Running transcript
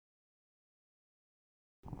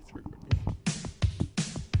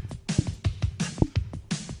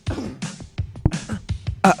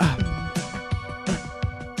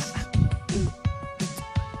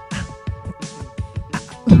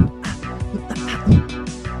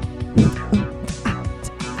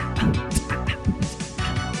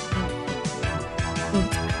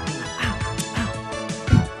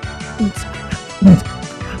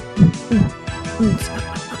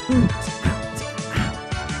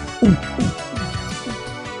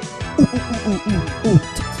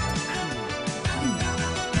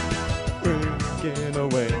Breaking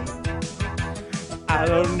away. I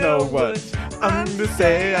don't know what I'm gonna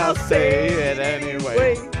say. I'll say it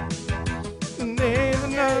anyway. There's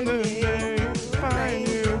another day. Find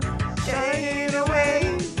you shying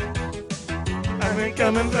away. I've been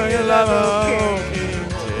coming for your love. Okay.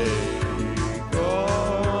 Take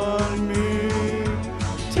on me.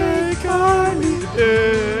 Take on me.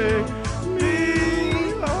 Take me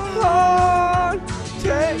on.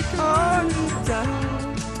 Take on me down.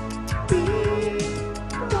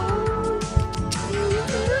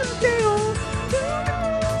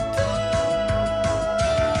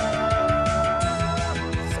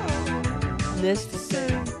 Needless to say,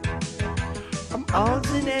 I'm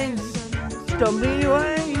odds and ends, stumbling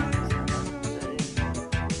away.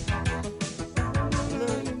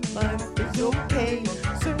 Life is okay,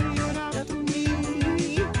 so you're not to me.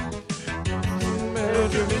 Better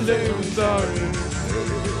to be saying sorry.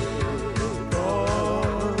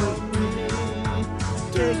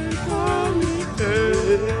 Take on me,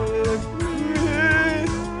 take me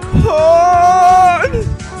on.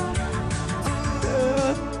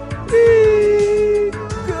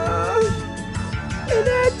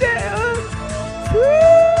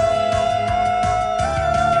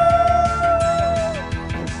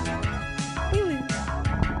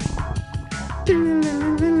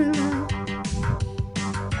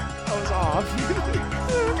 I was off.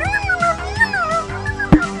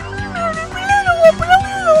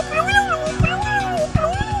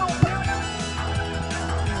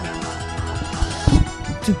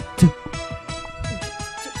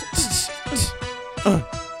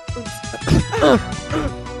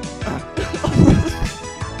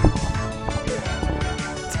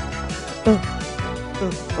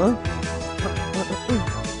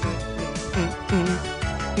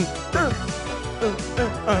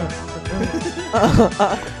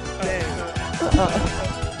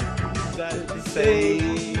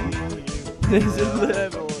 There's a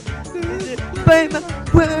level. By my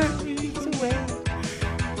words away.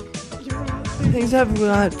 Things I've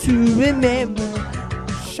got to remember.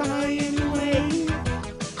 Shying away.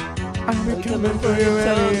 I'm coming for you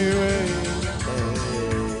anyway.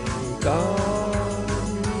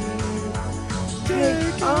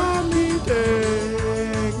 Take on me,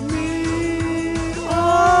 take me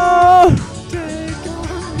on. Take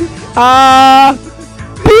on me.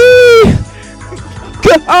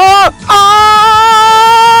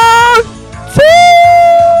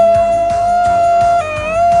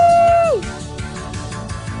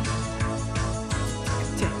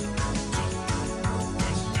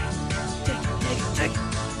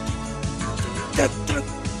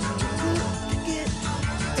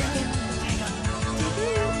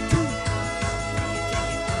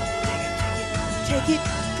 Take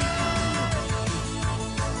it.